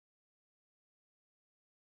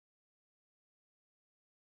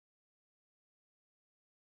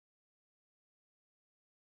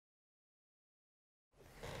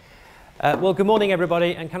Well, good morning,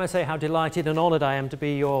 everybody, and can I say how delighted and honoured I am to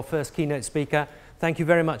be your first keynote speaker. Thank you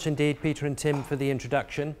very much indeed, Peter and Tim, for the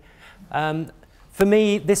introduction. For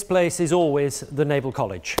me, this place is always the Naval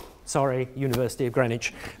College. Sorry, University of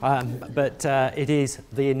Greenwich, but it is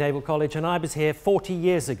the Naval College, and I was here 40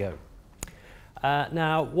 years ago.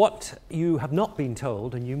 Now, what you have not been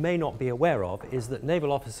told, and you may not be aware of, is that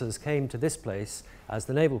naval officers came to this place as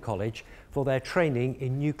the Naval College for their training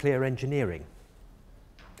in nuclear engineering.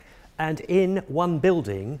 And in one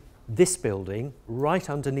building, this building, right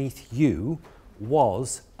underneath you,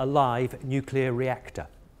 was a live nuclear reactor.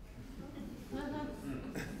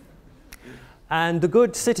 And the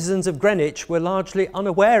good citizens of Greenwich were largely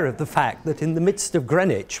unaware of the fact that in the midst of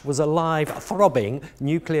Greenwich was a live, throbbing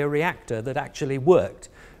nuclear reactor that actually worked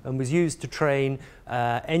and was used to train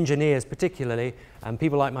engineers particularly, and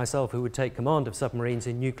people like myself who would take command of submarines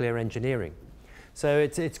in nuclear engineering. So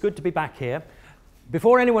it's good to be back here.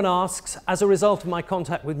 Before anyone asks, as a result of my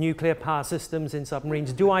contact with nuclear power systems in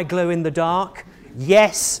submarines, do I glow in the dark?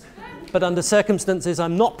 Yes, but under circumstances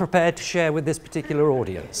I'm not prepared to share with this particular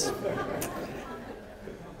audience.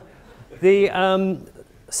 The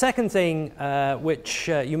second thing, which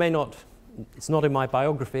you may not, it's not in my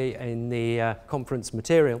biography in the conference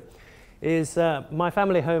material, is my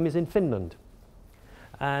family home is in Finland.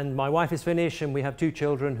 And my wife is Finnish, and we have two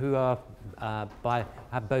children who are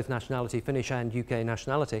have both nationality, Finnish and UK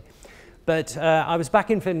nationality. But I was back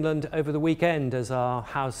in Finland over the weekend as our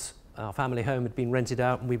house, our family home had been rented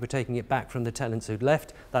out and we were taking it back from the tenants who'd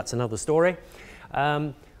left. That's another story.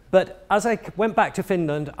 But as I went back to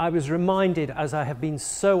Finland, I was reminded, as I have been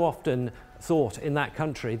so often thought in that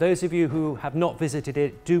country, those of you who have not visited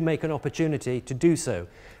it, do make an opportunity to do so.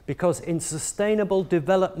 Because in sustainable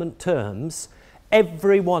development terms,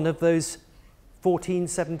 every one of those 14,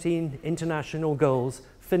 17 international goals,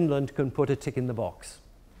 Finland can put a tick in the box.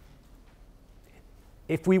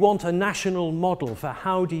 If we want a national model for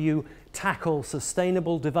how do you tackle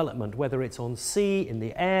sustainable development, whether it's on sea, in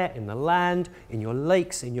the air, in the land, in your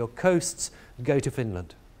lakes, in your coasts, go to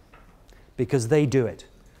Finland. Because they do it.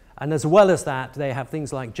 And as well as that, they have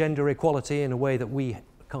things like gender equality in a way that we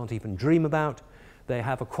can't even dream about. They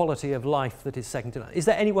have a quality of life that is second to none. Is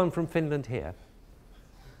there anyone from Finland here?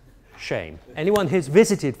 Shame. Anyone who's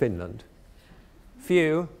visited Finland?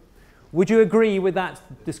 Few. Would you agree with that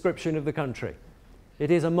description of the country? It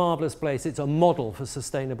is a marvellous place. It's a model for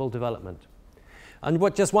sustainable development.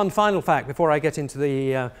 And just one final fact before I get into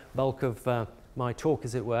the bulk of my talk,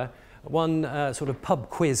 as it were. One sort of pub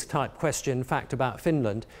quiz type question fact about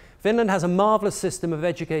Finland. Finland has a marvellous system of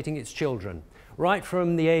educating its children. Right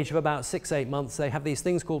from the age of about 6, 8 months, they have these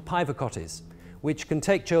things called päiväkotis, which can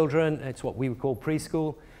take children, it's what we would call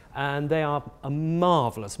preschool, and they are a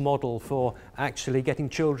marvellous model for actually getting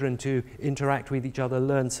children to interact with each other,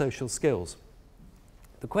 learn social skills.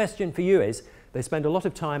 The question for you is, they spend a lot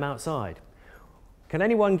of time outside. Can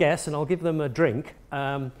anyone guess, and I'll give them a drink,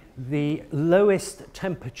 the lowest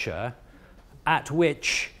temperature at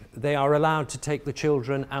which they are allowed to take the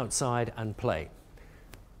children outside and play?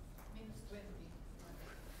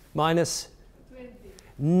 Minus 20.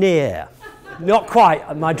 Near. Not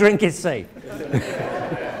quite. My drink is safe.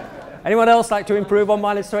 Anyone else like to improve on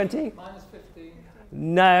minus 20? Minus 15.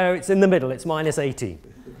 No, it's in the middle. It's minus 18.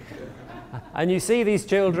 And you see these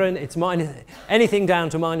children, it's anything down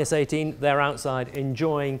to minus 18, they're outside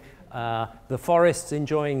enjoying the forests,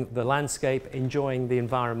 enjoying the landscape, enjoying the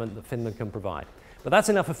environment that Finland can provide. But that's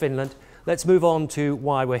enough of Finland. Let's move on to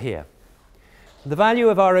why we're here. The value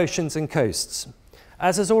of our oceans and coasts.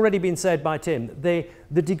 As has already been said by Tim, the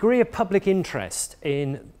degree of public interest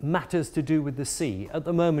in matters to do with the sea at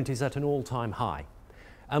the moment is at an all-time high.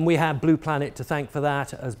 And we have Blue Planet to thank for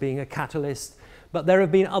that as being a catalyst. But there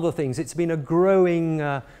have been other things. It's been a growing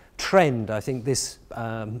trend, I think, this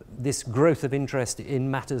growth of interest in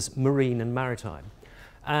matters marine and maritime.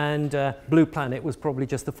 And Blue Planet was probably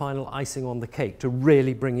just the final icing on the cake to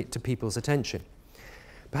really bring it to people's attention.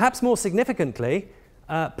 Perhaps more significantly,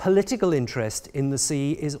 political interest in the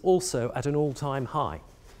sea is also at an all-time high.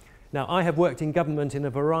 Now, I have worked in government in a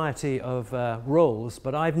variety of roles,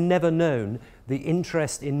 but I've never known the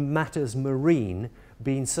interest in matters marine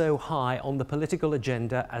being so high on the political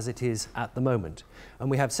agenda as it is at the moment. And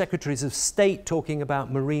we have secretaries of state talking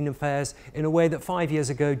about marine affairs in a way that 5 years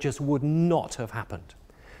ago just would not have happened.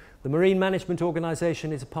 The Marine Management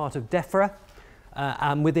Organisation is a part of DEFRA,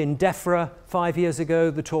 and within DEFRA 5 years ago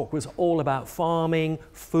the talk was all about farming,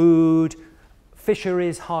 food,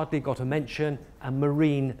 fisheries hardly got a mention, and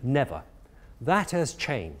marine never. That has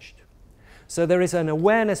changed. So there is an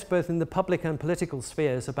awareness both in the public and political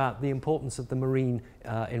spheres about the importance of the marine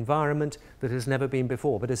environment that has never been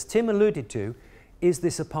before. But as Tim alluded to, is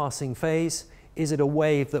this a passing phase? Is it a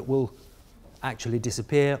wave that will actually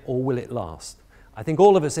disappear, or will it last? I think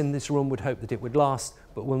all of us in this room would hope that it would last,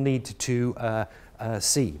 but we'll need to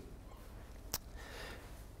see.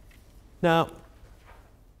 Now,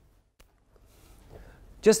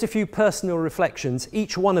 just a few personal reflections.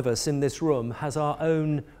 Each one of us in this room has our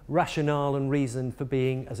own rationale and reason for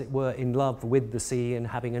being, as it were, in love with the sea and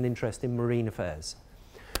having an interest in marine affairs.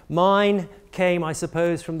 Mine came, I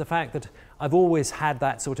suppose, from the fact that I've always had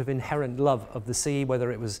that sort of inherent love of the sea,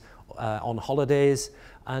 whether it was on holidays,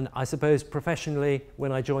 and I suppose professionally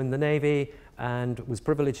when I joined the Navy and was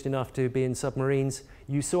privileged enough to be in submarines,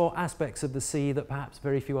 you saw aspects of the sea that perhaps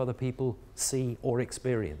very few other people see or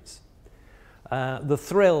experience. The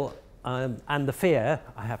thrill and the fear,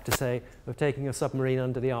 I have to say, of taking a submarine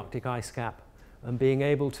under the Arctic ice cap and being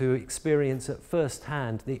able to experience at first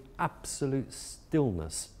hand the absolute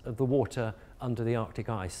stillness of the water under the Arctic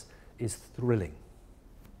ice is thrilling.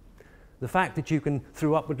 The fact that you can,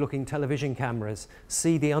 through upward-looking television cameras,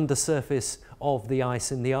 see the undersurface of the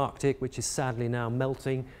ice in the Arctic, which is sadly now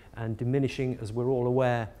melting and diminishing, as we're all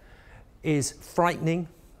aware, is frightening,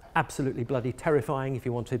 absolutely bloody terrifying, if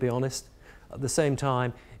you want to be honest. At the same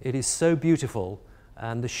time, it is so beautiful,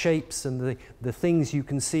 and the shapes and the things you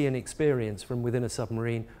can see and experience from within a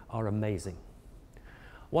submarine are amazing.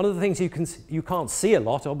 One of the things you can't see a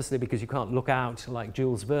lot, obviously, because you can't look out like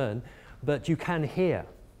Jules Verne, but you can hear.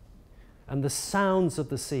 And the sounds of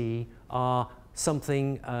the sea are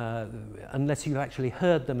something, unless you've actually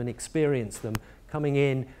heard them and experienced them, coming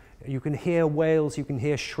in, you can hear whales, you can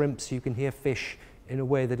hear shrimps, you can hear fish in a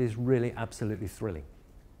way that is really absolutely thrilling.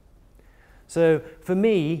 So for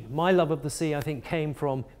me, my love of the sea, I think, came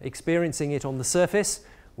from experiencing it on the surface,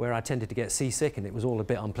 where I tended to get seasick and it was all a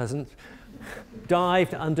bit unpleasant.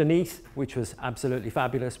 Dived underneath, which was absolutely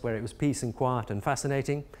fabulous, where it was peace and quiet and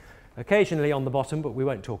fascinating. Occasionally on the bottom, but we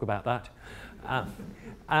won't talk about that.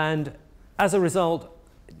 And as a result,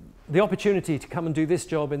 the opportunity to come and do this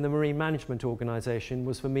job in the Marine Management Organization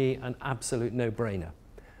was for me an absolute no-brainer.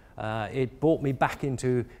 It brought me back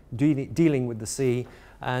into dealing with the sea,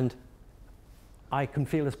 and I can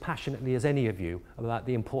feel as passionately as any of you about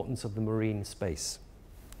the importance of the marine space.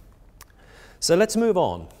 So let's move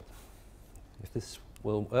on, if this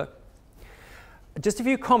will work. Just a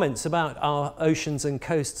few comments about our oceans and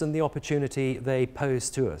coasts and the opportunity they pose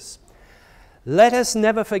to us. Let us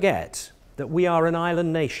never forget that we are an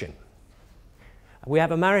island nation. We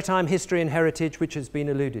have a maritime history and heritage which has been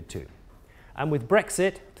alluded to. And with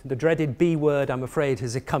Brexit, the dreaded B word, I'm afraid,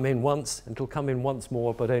 has come in once, and it'll come in once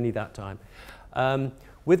more, but only that time.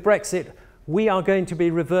 With Brexit, we are going to be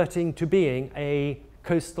reverting to being a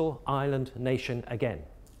coastal island nation again.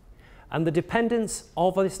 And the dependence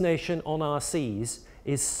of this nation on our seas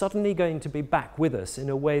is suddenly going to be back with us in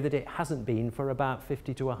a way that it hasn't been for about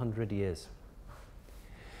 50 to 100 years.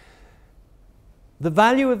 The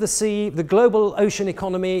value of the sea, the global ocean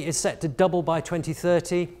economy, is set to double by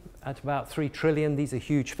 2030 at about 3 trillion. These are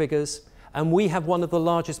huge figures. And we have one of the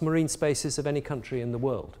largest marine spaces of any country in the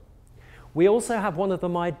world. We also have one of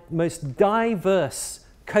the most diverse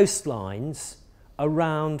coastlines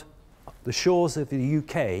around the shores of the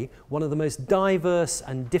UK, one of the most diverse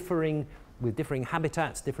and with differing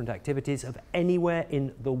habitats, different activities of anywhere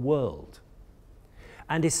in the world.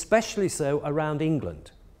 And especially so around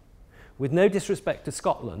England. With no disrespect to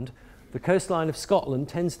Scotland, the coastline of Scotland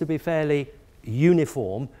tends to be fairly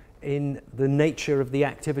uniform in the nature of the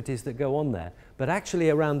activities that go on there. But actually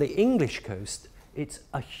around the English coast, it's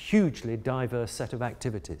a hugely diverse set of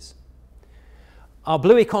activities. Our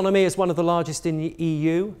blue economy is one of the largest in the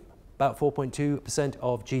EU, about 4.2%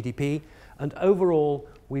 of GDP, and overall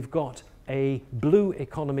we've got a blue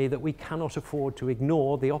economy that we cannot afford to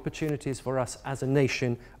ignore. The opportunities for us as a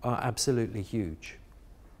nation are absolutely huge.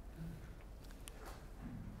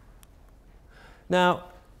 Now,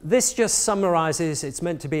 this just summarizes, it's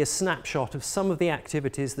meant to be a snapshot of some of the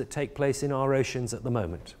activities that take place in our oceans at the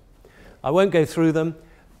moment. I won't go through them,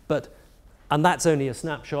 and that's only a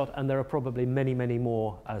snapshot, and there are probably many, many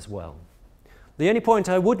more as well. The only point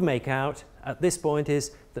I would make out at this point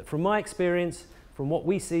is that from my experience, from what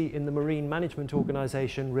we see in the Marine Management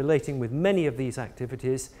Organization relating with many of these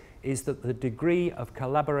activities, is that the degree of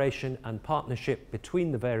collaboration and partnership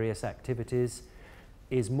between the various activities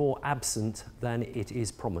is more absent than it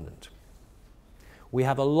is prominent. We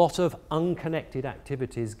have a lot of unconnected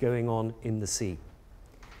activities going on in the sea.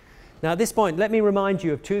 Now at this point, let me remind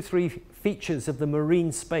you of 2 or 3 features of the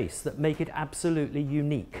marine space that make it absolutely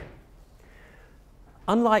unique.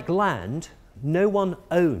 Unlike land, no one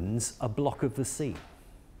owns a block of the sea.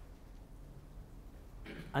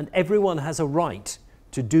 And everyone has a right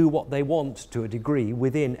to do what they want to a degree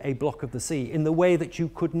within a block of the sea in the way that you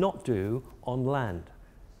could not do on land.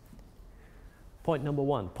 Point number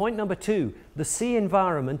one. Point number two, the sea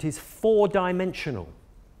environment is four-dimensional.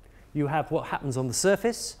 You have what happens on the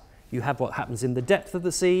surface, you have what happens in the depth of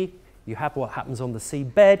the sea, you have what happens on the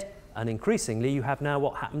seabed, and increasingly you have now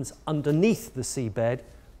what happens underneath the seabed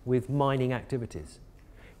with mining activities.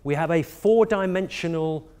 We have a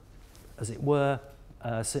four-dimensional, as it were,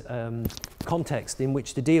 context in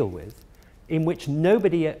which to deal with, in which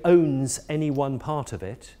nobody owns any one part of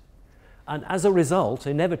it, and as a result,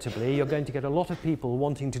 inevitably, you're going to get a lot of people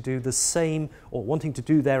wanting to do the same, or wanting to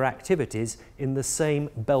do their activities in the same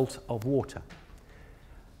belt of water.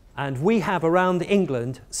 And we have around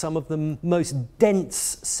England some of the most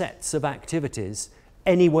dense sets of activities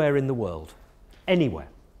anywhere in the world, anywhere.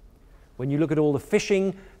 When you look at all the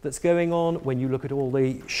fishing that's going on, when you look at all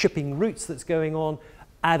the shipping routes that's going on,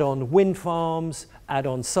 add on wind farms, add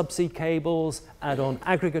on subsea cables, add on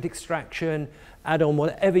aggregate extraction, add on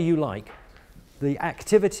whatever you like. The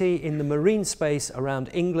activity in the marine space around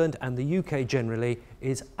England and the UK generally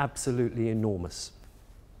is absolutely enormous.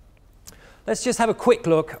 Let's just have a quick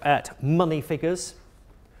look at money figures.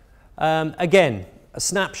 Again, a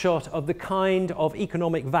snapshot of the kind of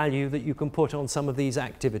economic value that you can put on some of these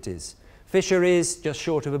activities. Fisheries, just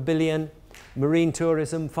short of £1 billion. Marine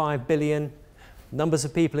tourism, 5 billion. Numbers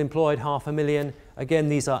of people employed, 500,000. Again,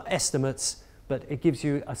 these are estimates, but it gives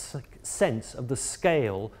you a sense of the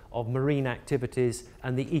scale of marine activities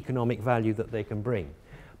and the economic value that they can bring.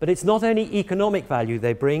 But it's not only economic value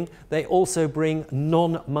they bring, they also bring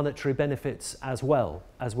non-monetary benefits as well,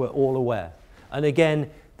 as we're all aware. And again,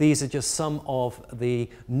 these are just some of the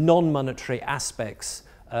non-monetary aspects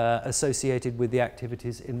associated with the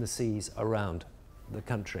activities in the seas around the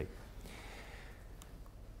country.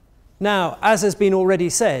 Now, as has been already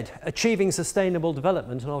said, achieving sustainable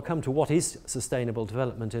development, and I'll come to what is sustainable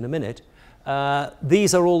development in a minute,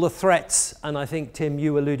 these are all the threats, and I think, Tim,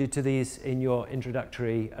 you alluded to these in your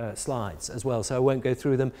introductory slides as well, so I won't go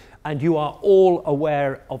through them, and you are all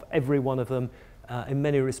aware of every one of them in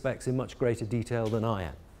many respects in much greater detail than I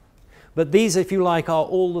am. But these, if you like, are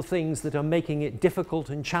all the things that are making it difficult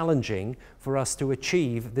and challenging for us to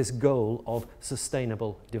achieve this goal of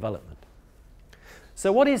sustainable development.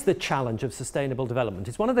 So what is the challenge of sustainable development?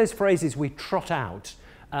 It's one of those phrases we trot out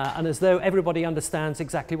and as though everybody understands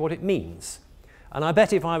exactly what it means. And I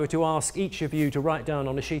bet if I were to ask each of you to write down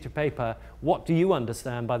on a sheet of paper, what do you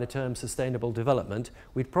understand by the term sustainable development,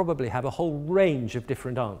 we'd probably have a whole range of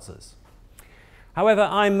different answers. However,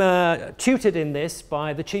 I'm tutored in this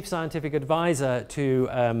by the Chief Scientific Advisor to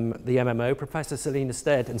the MMO, Professor Selina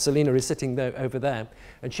Stead, and Selina is sitting over there,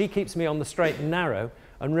 and she keeps me on the straight and narrow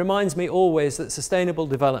and reminds me always that sustainable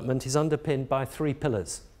development is underpinned by three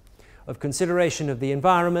pillars of consideration of the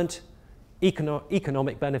environment,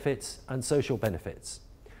 economic benefits, and social benefits.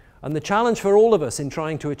 And the challenge for all of us in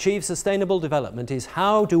trying to achieve sustainable development is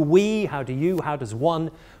how do we, how do you, how does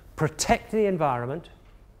one protect the environment,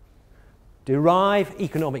 derive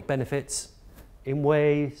economic benefits in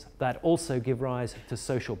ways that also give rise to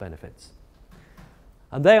social benefits.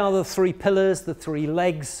 And they are the three pillars, the three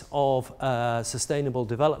legs of sustainable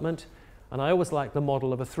development. And I always like the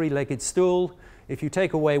model of a three-legged stool. If you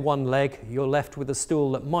take away one leg, you're left with a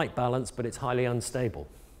stool that might balance, but it's highly unstable.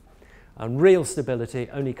 And real stability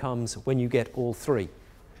only comes when you get all three.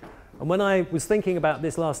 And when I was thinking about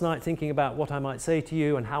this last night, thinking about what I might say to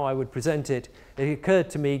you and how I would present it, it occurred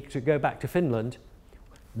to me to go back to Finland.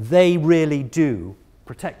 They really do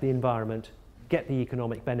protect the environment, get the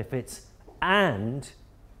economic benefits, and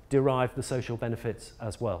derive the social benefits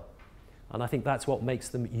as well. And I think that's what makes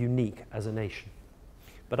them unique as a nation.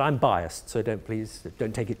 But I'm biased, so please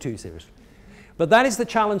don't take it too seriously. But that is the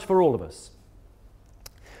challenge for all of us.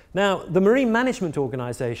 Now, the Marine Management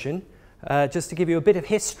Organization, just to give you a bit of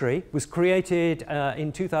history, was created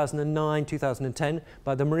in 2009, 2010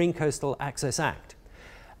 by the Marine Coastal Access Act.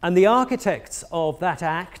 And the architects of that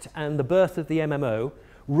act and the birth of the MMO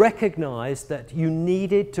recognized that you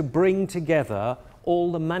needed to bring together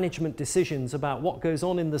all the management decisions about what goes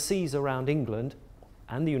on in the seas around England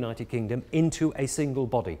and the United Kingdom into a single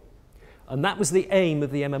body. And that was the aim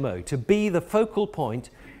of the MMO, to be the focal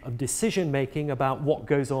point of decision-making about what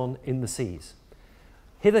goes on in the seas.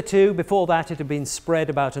 Hitherto, before that, it had been spread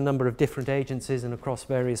about a number of different agencies and across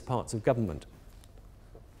various parts of government.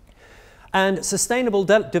 And sustainable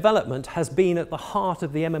development has been at the heart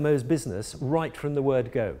of the MMO's business right from the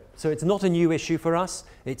word go. So it's not a new issue for us.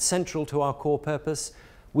 It's central to our core purpose.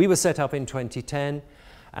 We were set up in 2010.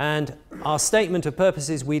 And our statement of purpose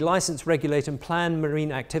is we license, regulate and plan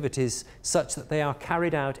marine activities such that they are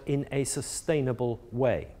carried out in a sustainable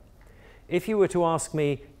way. If you were to ask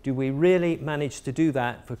me, do we really manage to do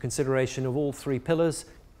that for consideration of all three pillars,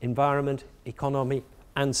 environment, economy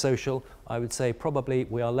and social, I would say probably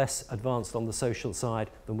we are less advanced on the social side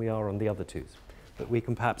than we are on the other two. But we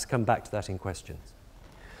can perhaps come back to that in questions.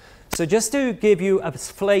 So just to give you a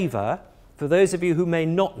flavour, for those of you who may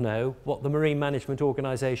not know what the Marine Management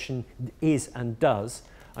Organisation is and does,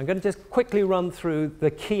 I'm going to just quickly run through the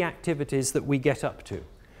key activities that we get up to.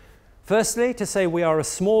 Firstly, to say we are a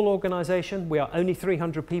small organisation. We are only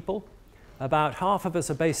 300 people. About half of us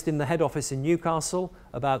are based in the head office in Newcastle.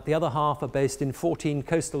 About the other half are based in 14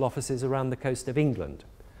 coastal offices around the coast of England.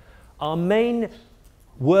 Our main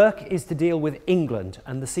work is to deal with England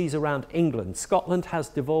and the seas around England. Scotland has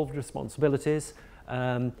devolved responsibilities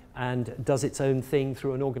and does its own thing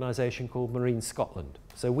through an organisation called Marine Scotland.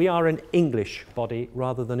 So we are an English body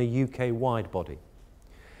rather than a UK-wide body.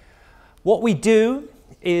 What we do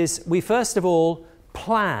is we first of all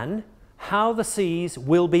plan how the seas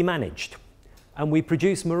will be managed. And we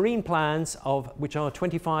produce marine plans which are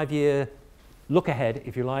 25-year look ahead,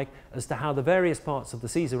 if you like, as to how the various parts of the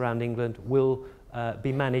seas around England will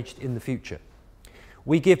be managed in the future.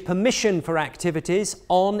 We give permission for activities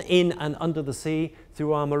on, in and under the sea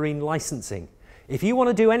through our marine licensing. If you want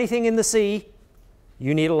to do anything in the sea,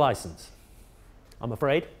 you need a license, I'm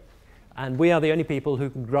afraid. And we are the only people who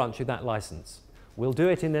can grant you that license. We'll do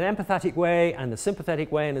it in an empathetic way and a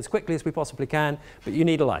sympathetic way and as quickly as we possibly can, but you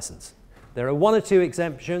need a license. There are one or two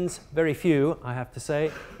exemptions, very few, I have to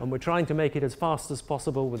say, and we're trying to make it as fast as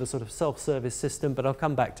possible with a sort of self-service system, but I'll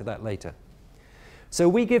come back to that later. So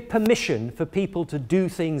we give permission for people to do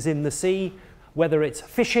things in the sea, whether it's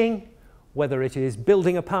fishing, whether it is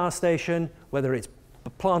building a power station, whether it's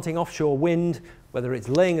planting offshore wind, whether it's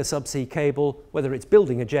laying a subsea cable, whether it's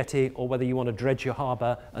building a jetty, or whether you want to dredge your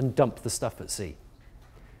harbour and dump the stuff at sea.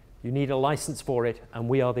 You need a license for it, and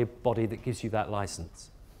we are the body that gives you that license.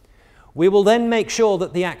 We will then make sure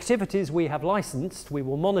that the activities we have licensed, we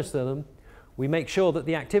will monitor them. We make sure that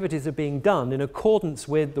the activities are being done in accordance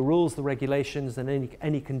with the rules, the regulations, and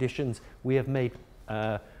any conditions we have made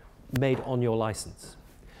on your license.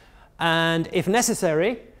 And if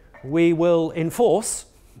necessary, we will enforce,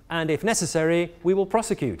 and if necessary, we will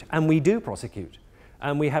prosecute, and we do prosecute.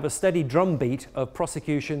 And we have a steady drumbeat of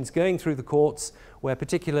prosecutions going through the courts where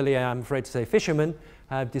particularly, I'm afraid to say, fishermen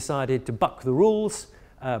have decided to buck the rules,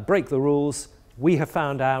 break the rules. We have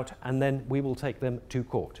found out, and then we will take them to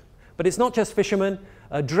court. But it's not just fishermen.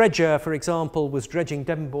 A dredger, for example, was dredging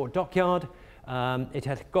Devonport Dockyard. It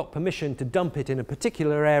had got permission to dump it in a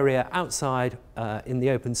particular area outside in the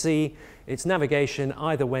open sea. Its navigation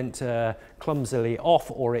either went clumsily off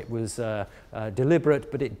or it was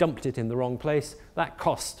deliberate, but it dumped it in the wrong place. That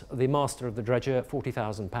cost the master of the dredger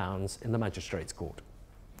 £40,000 in the magistrate's court.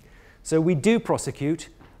 So we do prosecute.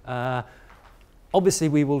 Obviously,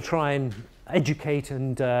 we will try and educate,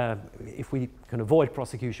 and if we can avoid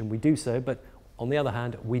prosecution, we do so. But on the other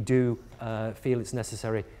hand, we do feel it's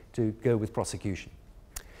necessary to go with prosecution.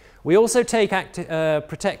 We also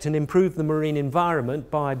protect and improve the marine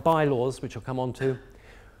environment by bylaws, which I'll come on to.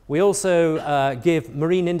 We also give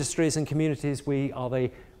marine industries and communities, we are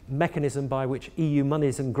the mechanism by which EU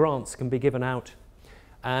monies and grants can be given out.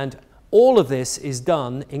 And all of this is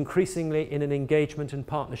done increasingly in an engagement and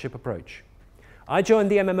partnership approach. I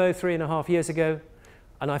joined the MMO 3.5 years ago,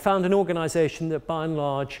 and I found an organisation that by and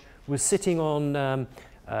large was sitting on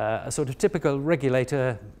a sort of typical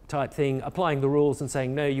regulator type thing, applying the rules and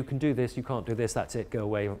saying, no, you can do this, you can't do this, that's it, go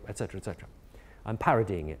away, etc., etc. I'm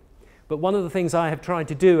parodying it. But one of the things I have tried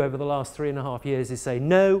to do over the last 3.5 years is say,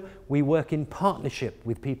 no, we work in partnership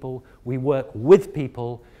with people, we work with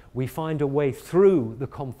people, we find a way through the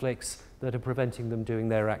conflicts that are preventing them doing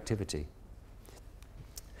their activity.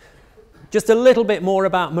 Just a little bit more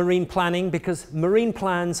about marine planning, because marine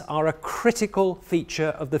plans are a critical feature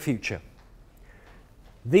of the future.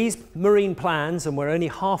 These marine plans, and we're only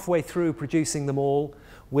halfway through producing them all,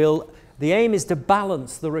 the aim is to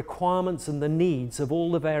balance the requirements and the needs of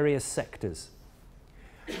all the various sectors.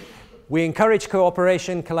 We encourage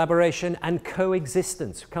cooperation, collaboration, and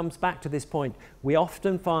coexistence. It comes back to this point. We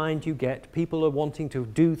often find you get people are wanting to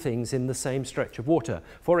do things in the same stretch of water.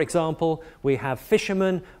 For example, we have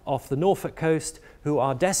fishermen off the Norfolk coast who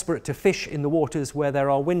are desperate to fish in the waters where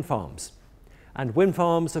there are wind farms. And wind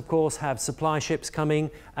farms, of course, have supply ships coming,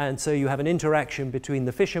 and so you have an interaction between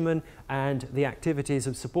the fishermen and the activities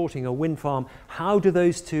of supporting a wind farm. How do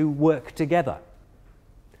those two work together?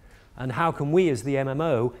 and how can we as the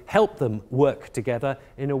MMO help them work together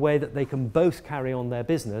in a way that they can both carry on their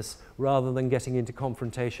business rather than getting into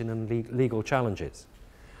confrontation and legal challenges.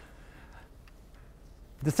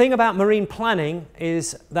 The thing about marine planning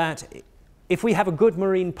is that if we have a good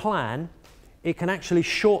marine plan, it can actually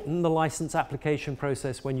shorten the license application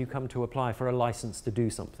process when you come to apply for a license to do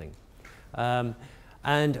something.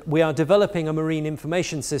 And we are developing a marine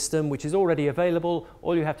information system which is already available.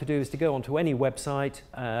 All you have to do is to go onto any website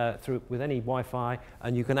with any Wi-Fi,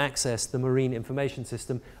 and you can access the marine information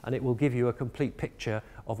system, and it will give you a complete picture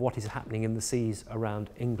of what is happening in the seas around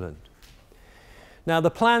England. Now, the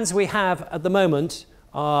plans we have at the moment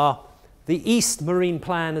are the East Marine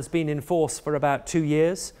Plan has been in force for about 2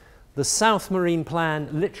 years. The South Marine Plan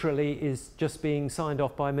literally is just being signed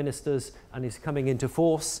off by ministers and is coming into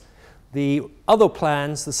force. The other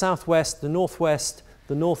plans, the Southwest, the Northwest,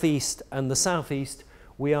 the Northeast and the Southeast,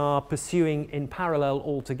 we are pursuing in parallel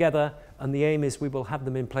altogether, and the aim is we will have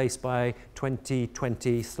them in place by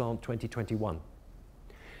 2020/2021.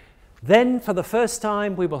 Then, for the first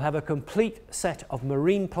time, we will have a complete set of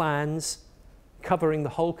marine plans covering the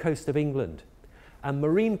whole coast of England. And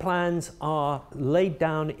marine plans are laid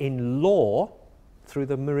down in law through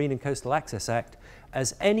the Marine and Coastal Access Act,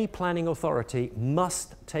 as any planning authority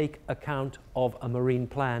must take account of a marine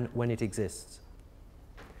plan when it exists.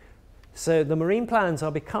 So the marine plans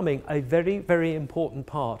are becoming a very, very important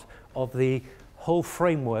part of the whole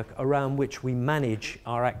framework around which we manage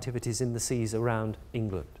our activities in the seas around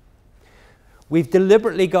England. We've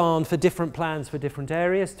deliberately gone for different plans for different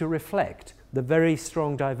areas to reflect the very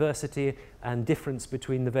strong diversity and difference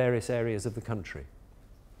between the various areas of the country.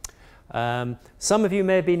 Some of you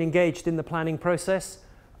may have been engaged in the planning process.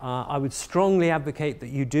 I would strongly advocate that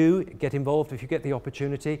you do get involved if you get the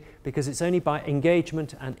opportunity, because it's only by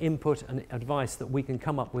engagement and input and advice that we can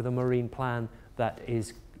come up with a marine plan that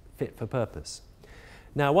is fit for purpose.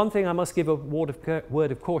 Now, one thing I must give a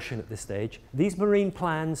word of caution at this stage: these marine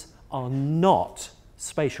plans are not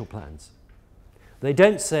spatial plans. They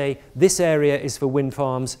don't say this area is for wind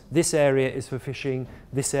farms, this area is for fishing,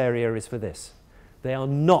 this area is for this. They are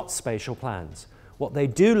not spatial plans. What they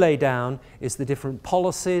do lay down is the different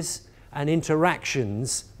policies and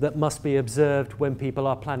interactions that must be observed when people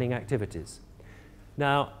are planning activities.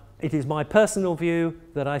 Now, it is my personal view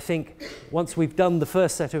that I think once we've done the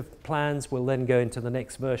first set of plans, we'll then go into the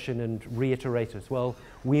next version and reiterate as well.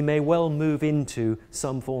 We may well move into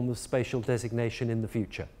some form of spatial designation in the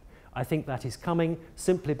future. I think that is coming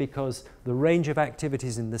simply because the range of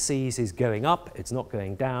activities in the seas is going up, it's not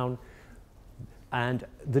going down, and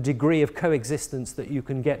the degree of coexistence that you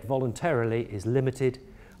can get voluntarily is limited.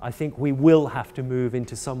 I think we will have to move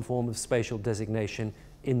into some form of spatial designation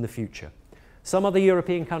in the future. Some other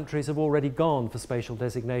European countries have already gone for spatial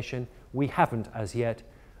designation. We haven't as yet,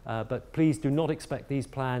 but please do not expect these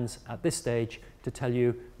plans at this stage to tell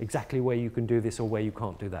you exactly where you can do this or where you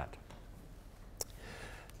can't do that.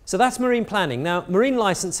 So that's marine planning. Now, marine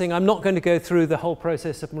licensing, I'm not going to go through the whole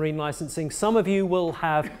process of marine licensing. Some of you will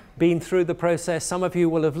have been through the process, some of you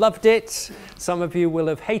will have loved it, some of you will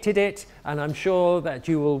have hated it, and I'm sure that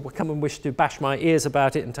you will come and wish to bash my ears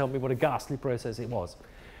about it and tell me what a ghastly process it was.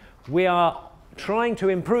 We are trying to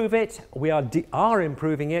improve it, we are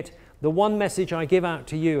improving it. The one message I give out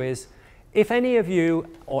to you is, if any of you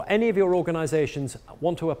or any of your organisations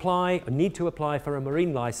want to apply or need to apply for a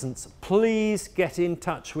marine licence, please get in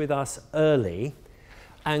touch with us early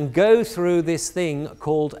and go through this thing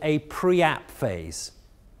called a pre-app phase.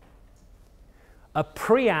 A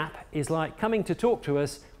pre-app is like coming to talk to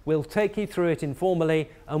us. We'll take you through it informally,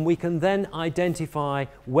 and we can then identify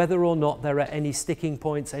whether or not there are any sticking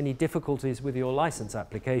points, any difficulties with your licence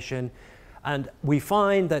application. And we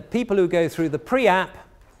find that people who go through the pre-app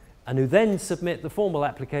and who then submit the formal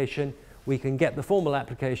application, we can get the formal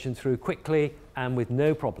application through quickly and with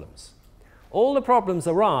no problems. All the problems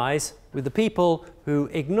arise with the people who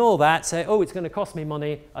ignore that, say, oh, it's going to cost me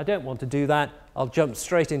money, I don't want to do that, I'll jump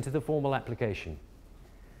straight into the formal application.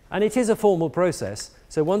 And it is a formal process,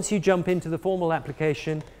 so once you jump into the formal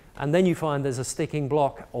application and then you find there's a sticking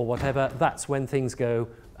block or whatever, that's when things go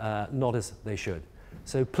not as they should.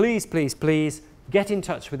 So please, please, please, get in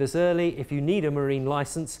touch with us early if you need a marine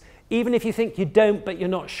licence. Even if you think you don't but you're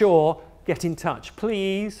not sure, get in touch.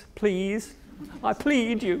 Please, please, I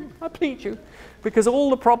plead you, because all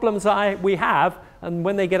the problems we have, and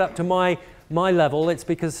when they get up to my level, it's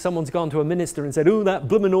because someone's gone to a minister and said, oh, that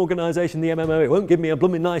blooming organisation, the MMO, it won't give me a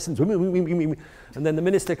blooming licence. And then the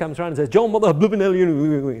minister comes around and says, John, what the blooming hell are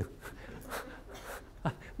you?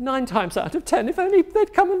 9 times out of 10, if only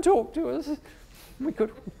they'd come and talk to us,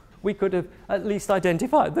 we could have at least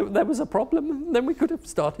identified that there was a problem, and then we could have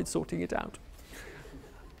started sorting it out.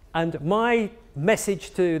 And my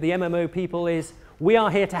message to the MMO people is, we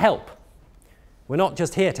are here to help. We're not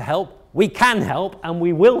just here to help, we can help, and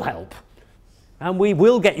we will help. And we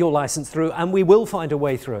will get your license through, and we will find a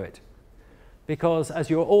way through it. Because as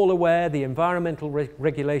you're all aware, the environmental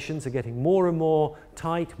regulations are getting more and more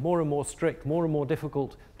tight, more and more strict, more and more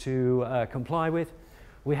difficult to comply with.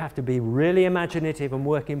 We have to be really imaginative and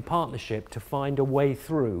work in partnership to find a way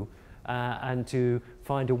through and to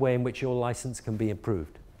find a way in which your license can be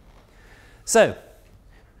improved. So,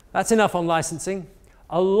 that's enough on licensing.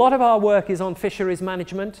 A lot of our work is on fisheries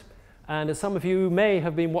management. And as some of you may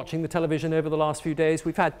have been watching the television over the last few days,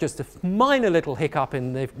 we've had just a minor little hiccup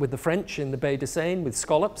with the French in the Baie de Seine with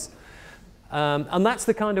scallops. And that's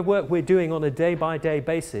the kind of work we're doing on a day-by-day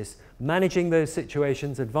basis, managing those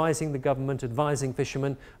situations, advising the government, advising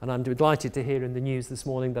fishermen. And I'm delighted to hear in the news this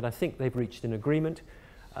morning that I think they've reached an agreement,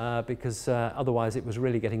 because otherwise it was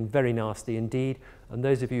really getting very nasty indeed. And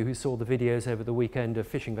those of you who saw the videos over the weekend of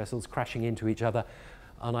fishing vessels crashing into each other,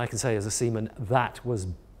 and I can say as a seaman, that was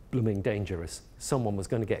blooming dangerous. Someone was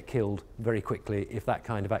going to get killed very quickly if that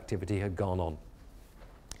kind of activity had gone on.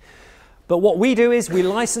 But what we do is we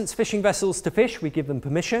license fishing vessels to fish. We give them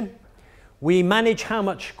permission. We manage how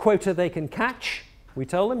much quota they can catch. We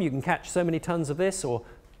tell them you can catch so many tons of this or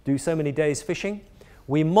do so many days fishing.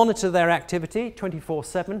 We monitor their activity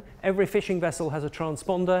 24/7. Every fishing vessel has a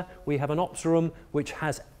transponder. We have an ops room which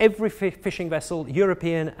has every fishing vessel,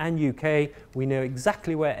 European and UK. We know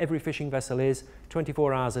exactly where every fishing vessel is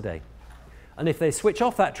 24 hours a day. And if they switch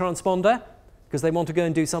off that transponder because they want to go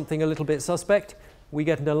and do something a little bit suspect, we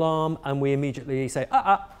get an alarm and we immediately say,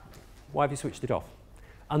 why have you switched it off?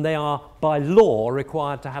 And they are, by law,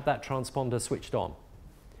 required to have that transponder switched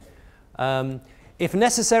on. If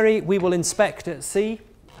necessary, we will inspect at sea,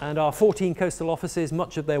 and our 14 coastal offices,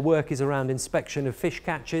 much of their work is around inspection of fish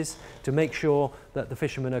catches to make sure that the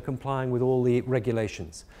fishermen are complying with all the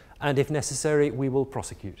regulations. And if necessary, we will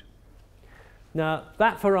prosecute. Now,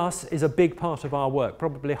 that for us is a big part of our work.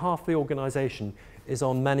 Probably half the organisation is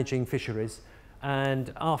on managing fisheries.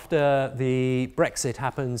 And after the Brexit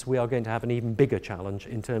happens, we are going to have an even bigger challenge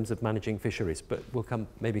in terms of managing fisheries, but we'll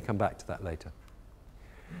maybe come back to that later.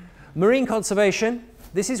 Marine conservation,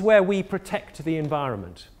 this is where we protect the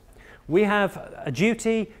environment. We have a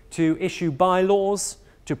duty to issue bylaws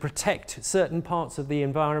to protect certain parts of the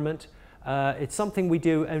environment. It's something we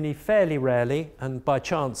do only fairly rarely, and by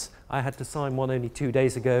chance I had to sign one only 2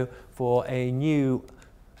 days ago for a new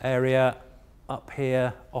area up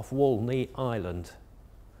here off Walney Island.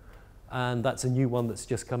 And that's a new one that's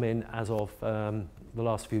just come in as of the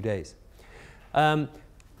last few days.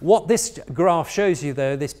 What this graph shows you,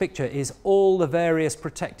 though, this picture, is all the various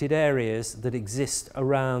protected areas that exist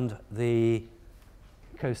around the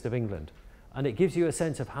coast of England. And it gives you a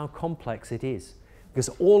sense of how complex it is, because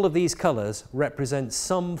all of these colours represent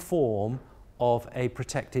some form of a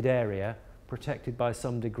protected area, protected by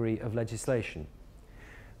some degree of legislation.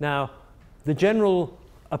 Now, the general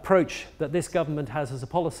approach that this government has as a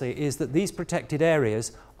policy is that these protected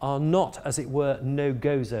areas are not, as it were,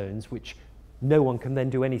 no-go zones, which no one can then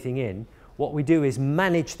do anything in. What we do is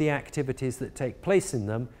manage the activities that take place in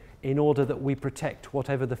them in order that we protect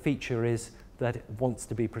whatever the feature is that wants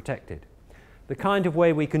to be protected. The kind of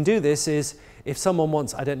way we can do this is if someone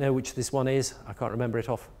wants, I don't know which this one is, I can't remember it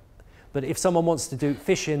off, but if someone wants to do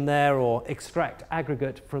fish in there or extract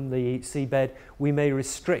aggregate from the seabed, we may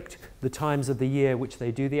restrict the times of the year which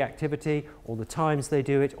they do the activity, or the times they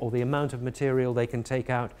do it, or the amount of material they can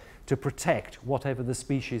take out to protect whatever the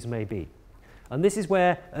species may be. And this is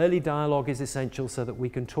where early dialogue is essential so that we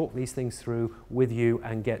can talk these things through with you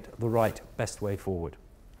and get the right, best way forward.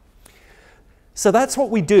 So that's what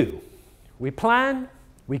we do. We plan,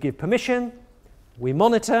 we give permission, we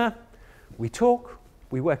monitor, we talk,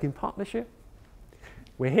 we work in partnership.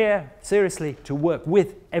 We're here, seriously, to work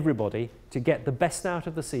with everybody to get the best out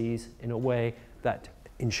of the seas in a way that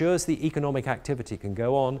ensures the economic activity can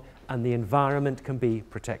go on and the environment can be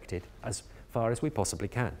protected as far as we possibly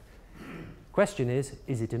can. Question is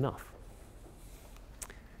it enough?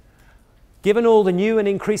 Given all the new and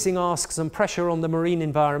increasing asks and pressure on the marine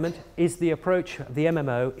environment, is the approach of the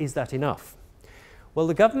MMO, is that enough? Well,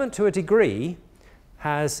 the government, to a degree,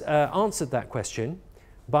 has answered that question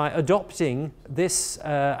by adopting this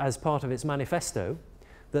as part of its manifesto,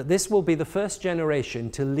 that this will be the first generation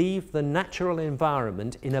to leave the natural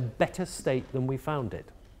environment in a better state than we found it.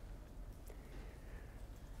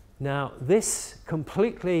 Now, this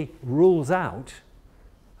completely rules out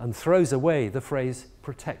and throws away the phrase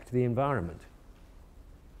protect the environment.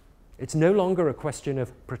 It's no longer a question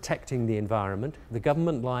of protecting the environment. The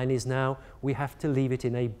government line is now we have to leave it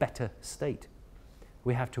in a better state.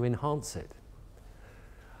 We have to enhance it.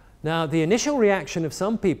 Now, the initial reaction of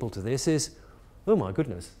some people to this is, oh my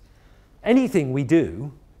goodness, anything we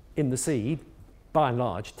do in the sea, by and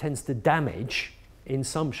large, tends to damage in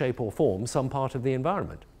some shape or form some part of the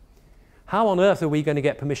environment. How on earth are we going to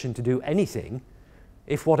get permission to do anything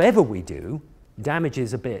if whatever we do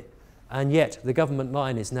damages a bit, and yet the government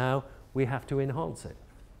line is now we have to enhance it?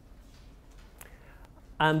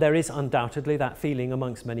 And there is undoubtedly that feeling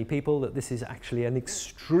amongst many people that this is actually an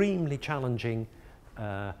extremely challenging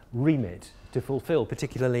remit to fulfill,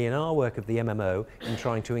 particularly in our work of the MMO in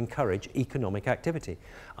trying to encourage economic activity.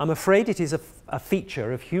 I'm afraid it is a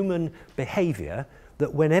feature of human behavior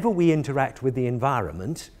that whenever we interact with the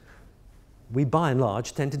environment, we by and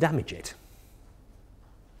large tend to damage it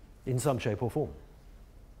in some shape or form.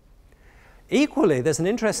 Equally, there's an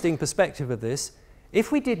interesting perspective of this.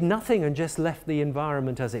 If we did nothing and just left the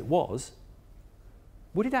environment as it was,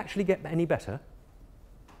 would it actually get any better?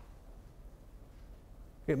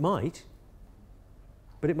 It might,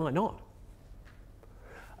 but it might not.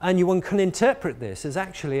 And one can interpret this as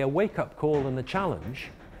actually a wake-up call and a challenge,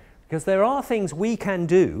 because there are things we can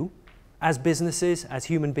do as businesses, as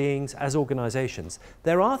human beings, as organizations.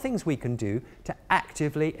 There are things we can do to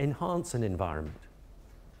actively enhance an environment.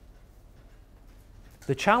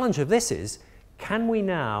 The challenge of this is, can we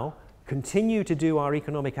now continue to do our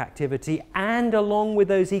economic activity and along with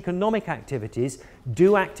those economic activities,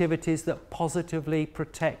 do activities that positively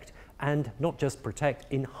protect and not just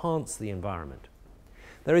protect, enhance the environment?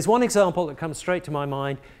 There is one example that comes straight to my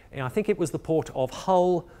mind. I think it was the port of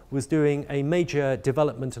Hull was doing a major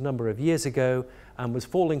development a number of years ago and was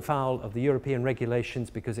falling foul of the European regulations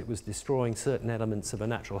because it was destroying certain elements of a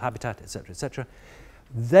natural habitat, etc., etc.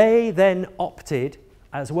 They then opted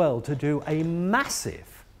as well to do a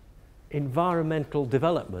massive environmental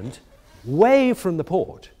development way from the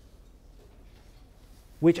port,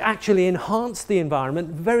 which actually enhanced the environment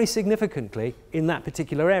very significantly in that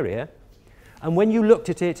particular area. And when you looked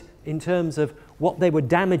at it in terms of what they were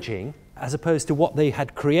damaging as opposed to what they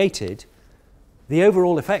had created, the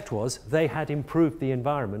overall effect was they had improved the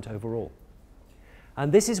environment overall.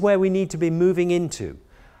 And this is where we need to be moving into.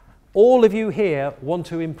 All of you here want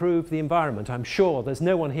to improve the environment. I'm sure there's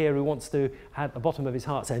no one here who wants to, at the bottom of his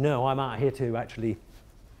heart, say, no, I'm out here to actually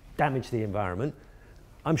damage the environment.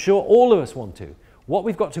 I'm sure all of us want to. What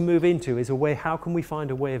we've got to move into is a way, how can we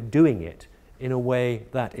find a way of doing it in a way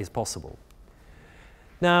that is possible?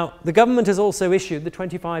 Now, the government has also issued the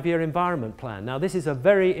 25-year environment plan. Now, this is a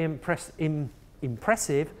very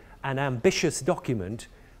impressive and ambitious document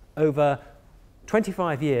over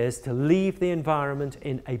 25 years to leave the environment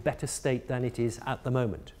in a better state than it is at the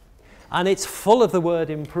moment. And it's full of the word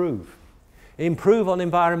improve. Improve on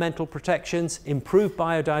environmental protections, improve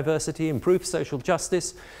biodiversity, improve social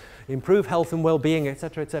justice, improve health and well-being,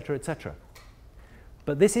 etc., etc., etc.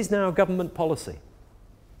 But this is now government policy.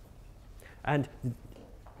 And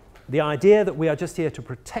the idea that we are just here to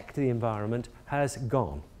protect the environment has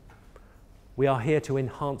gone. We are here to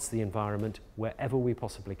enhance the environment wherever we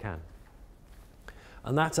possibly can.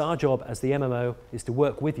 And that's our job as the MMO, is to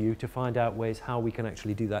work with you to find out ways how we can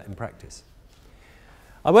actually do that in practice.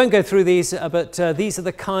 I won't go through these, but these are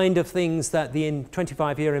the kind of things that the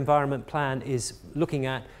 25-year environment plan is looking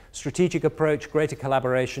at. Strategic approach, greater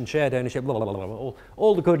collaboration, shared ownership, blah, blah, blah, blah,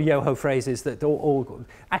 all the good yo-ho phrases that all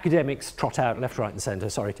academics trot out left, right and centre.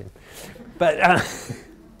 Sorry, Tim. But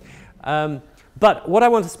what I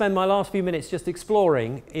want to spend my last few minutes just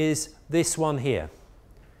exploring is this one here.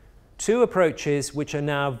 Two approaches which are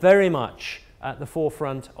now very much at the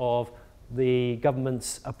forefront of the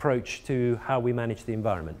government's approach to how we manage the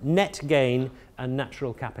environment. Net gain and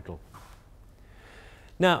natural capital.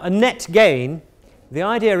 Now, a net gain, the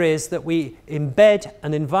idea is that we embed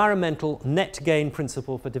an environmental net gain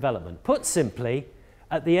principle for development. Put simply,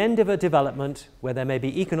 at the end of a development where there may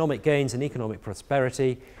be economic gains and economic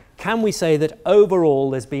prosperity, can we say that overall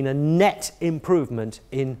there's been a net improvement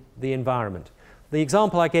in the environment? The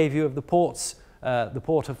example I gave you of the ports, the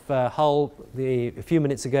port of Hull a few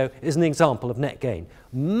minutes ago, is an example of net gain.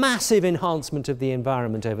 Massive enhancement of the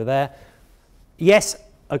environment over there. Yes,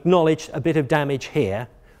 acknowledged a bit of damage here,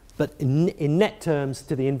 but in net terms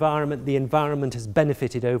to the environment has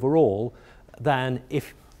benefited overall than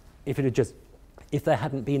if there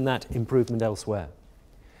hadn't been that improvement elsewhere.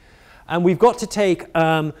 And we've got to take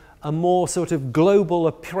a more sort of global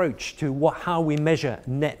approach to how we measure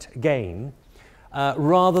net gain.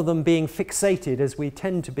 Rather than being fixated, as we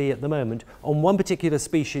tend to be at the moment, on one particular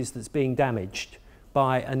species that's being damaged,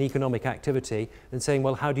 by an economic activity and saying,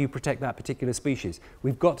 well, how do you protect that particular species?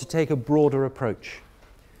 We've got to take a broader approach,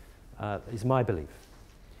 is my belief.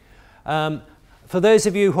 For those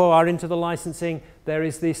of you who are into the licensing, there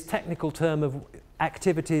is this technical term of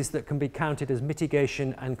activities that can be counted as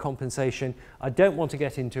mitigation and compensation. I don't want to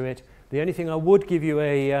get into it. The only thing I would give you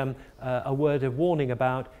a word of warning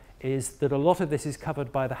about is that a lot of this is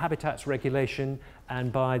covered by the Habitats Regulation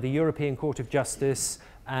and by the European Court of Justice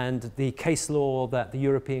and the case law that the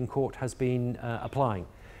European Court has been applying.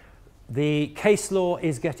 The case law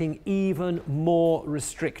is getting even more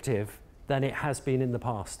restrictive than it has been in the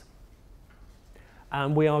past.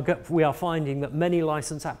 And we are finding that many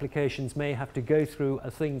license applications may have to go through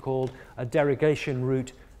a thing called a derogation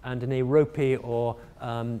route and an EROPI or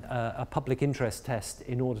a public interest test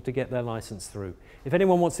in order to get their license through. If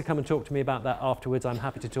anyone wants to come and talk to me about that afterwards, I'm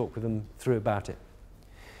happy to talk with them through about it.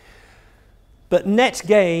 But net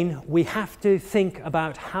gain, we have to think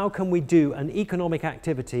about how can we do an economic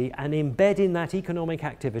activity and embed in that economic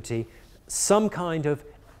activity some kind of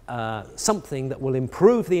something that will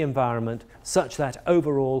improve the environment such that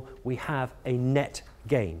overall we have a net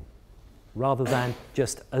gain rather than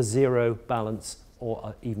just a zero balance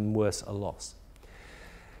or even worse, a loss.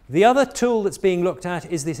 The other tool that's being looked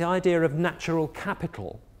at is this idea of natural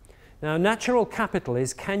capital. Now, natural capital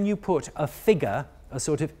is, can you put a figure, a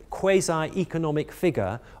sort of quasi-economic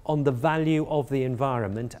figure, on the value of the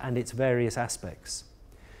environment and its various aspects?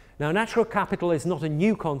 Now, natural capital is not a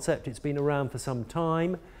new concept. It's been around for some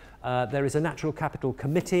time. There is a Natural Capital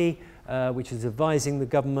Committee which is advising the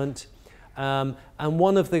government. And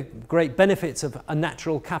one of the great benefits of a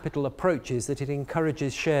natural capital approach is that it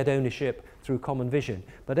encourages shared ownership through common vision.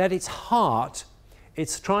 But at its heart,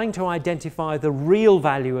 it's trying to identify the real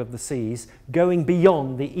value of the seas going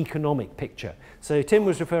beyond the economic picture. So Tim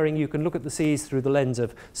was referring, you can look at the seas through the lens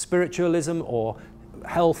of spiritualism or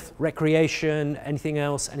health, recreation, anything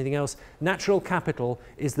else. Natural capital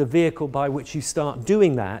is the vehicle by which you start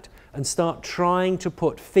doing that and start trying to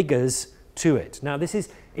put figures to it. Now, this is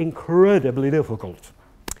incredibly difficult.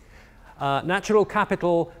 Natural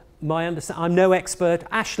capital, I'm no expert.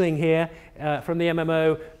 Aisling here from the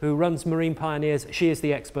MMO, who runs Marine Pioneers, she is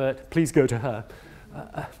the expert. Please go to her.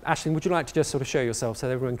 Aisling, would you like to just sort of show yourself so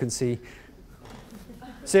that everyone can see?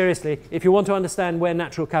 Seriously, if you want to understand where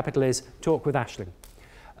natural capital is, talk with Aisling.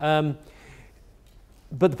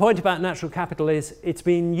 But the point about natural capital is it's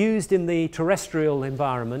been used in the terrestrial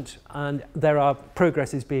environment and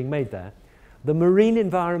progress is being made there. The marine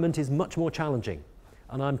environment is much more challenging,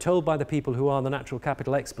 and I'm told by the people who are the natural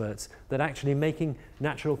capital experts that actually making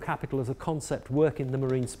natural capital as a concept work in the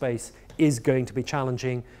marine space is going to be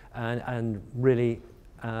challenging, and really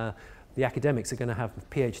the academics are going to have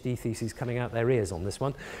PhD theses coming out their ears on this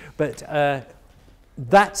one. But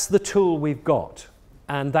that's the tool we've got,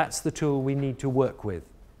 and that's the tool we need to work with.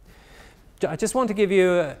 I just want to give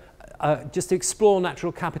you just to explore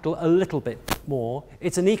natural capital a little bit more.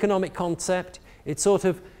 It's an economic concept. It's sort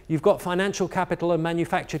of, you've got financial capital and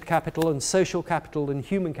manufactured capital and social capital and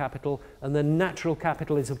human capital, and then natural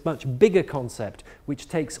capital is a much bigger concept which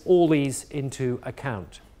takes all these into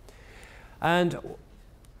account. And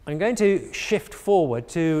I'm going to shift forward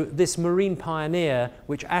to this Marine Pioneer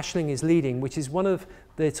which Aisling is leading, which is one of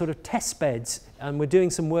the sort of test beds, and we're doing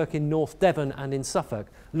some work in North Devon and in Suffolk,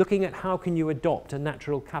 looking at how can you adopt a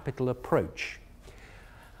natural capital approach.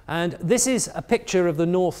 And this is a picture of the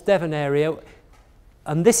North Devon area,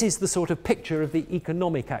 and this is the sort of picture of the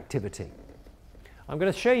economic activity. I'm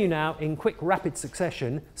going to show you now in quick rapid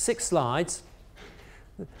succession 6 slides.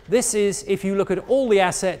 This is if you look at all the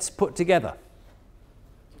assets put together,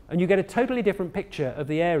 and you get a totally different picture of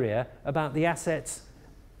the area about the assets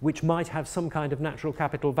which might have some kind of natural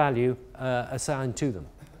capital value assigned to them.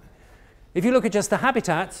 If you look at just the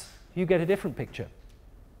habitats, you get a different picture.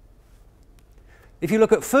 If you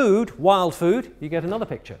look at food, wild food, you get another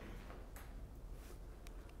picture.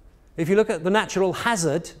 If you look at the natural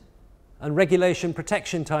hazard and regulation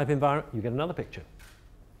protection type environment, you get another picture.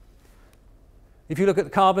 If you look at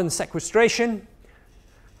the carbon sequestration,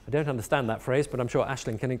 I don't understand that phrase, but I'm sure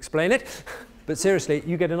Aisling can explain it. But seriously,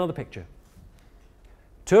 you get another picture.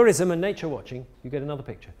 Tourism and nature watching, you get another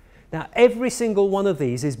picture. Now, every single one of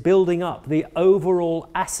these is building up the overall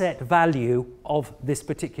asset value of this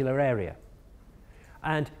particular area.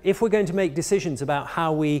 And if we're going to make decisions about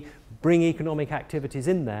how we bring economic activities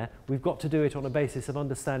in there, we've got to do it on a basis of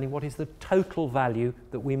understanding what is the total value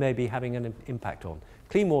that we may be having an impact on.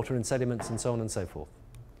 Clean water and sediments and so on and so forth.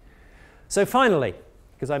 So finally,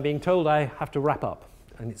 because I'm being told I have to wrap up,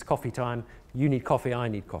 and it's coffee time, you need coffee, I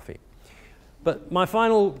need coffee. But my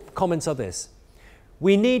final comments are this.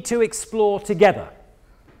 We need to explore together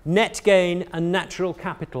net gain and natural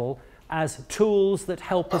capital as tools that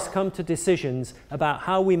help us come to decisions about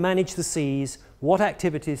how we manage the seas, what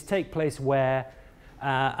activities take place where,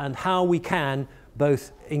 and how we can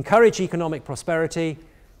both encourage economic prosperity,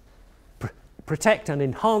 protect and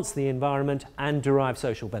enhance the environment, and derive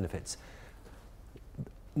social benefits.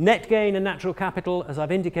 Net gain and natural capital, as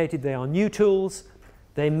I've indicated, they are new tools.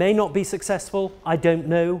 They may not be successful. I don't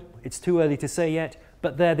know. It's too early to say yet,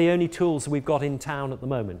 but they're the only tools we've got in town at the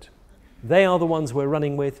moment. They are the ones we're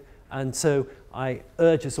running with, and so I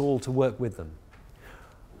urge us all to work with them.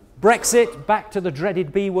 Brexit, back to the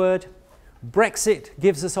dreaded B word. Brexit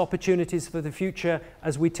gives us opportunities for the future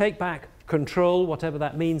as we take back control, whatever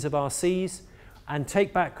that means, of our seas, and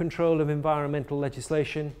take back control of environmental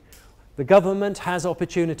legislation. The government has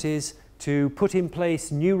opportunities to put in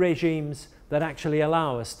place new regimes that actually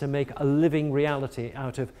allow us to make a living reality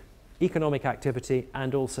out of economic activity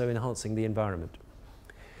and also enhancing the environment.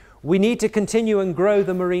 We need to continue and grow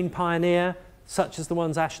the marine pioneer, such as the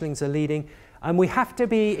ones Ashlings are leading, and we have to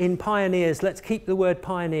be in pioneers. Let's keep the word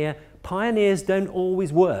pioneer. Pioneers don't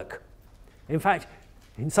always work. In fact,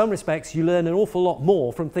 in some respects, you learn an awful lot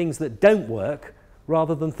more from things that don't work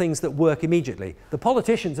rather than things that work immediately. The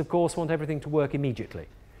politicians, of course, want everything to work immediately.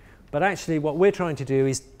 But actually, what we're trying to do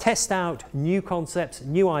is test out new concepts,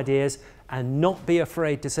 new ideas, and not be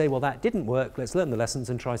afraid to say, well, that didn't work, let's learn the lessons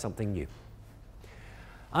and try something new.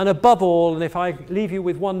 And above all, and if I leave you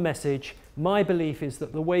with one message, my belief is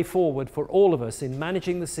that the way forward for all of us in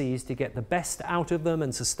managing the seas to get the best out of them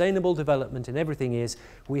and sustainable development in everything is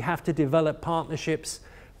we have to develop partnerships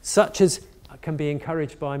such as can be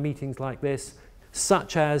encouraged by meetings like this,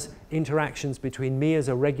 such as interactions between me as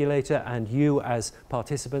a regulator and you as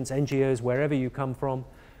participants, NGOs, wherever you come from.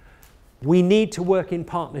 We need to work in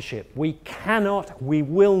partnership. We cannot, we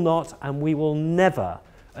will not, and we will never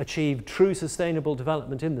achieve true sustainable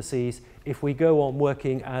development in the seas if we go on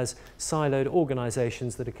working as siloed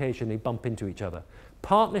organisations that occasionally bump into each other.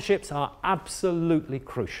 Partnerships are absolutely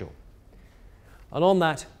crucial. And on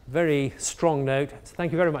that very strong note,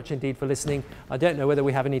 thank you very much indeed for listening. I don't know whether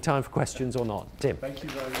we have any time for questions or not. Tim. Thank you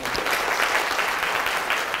very much.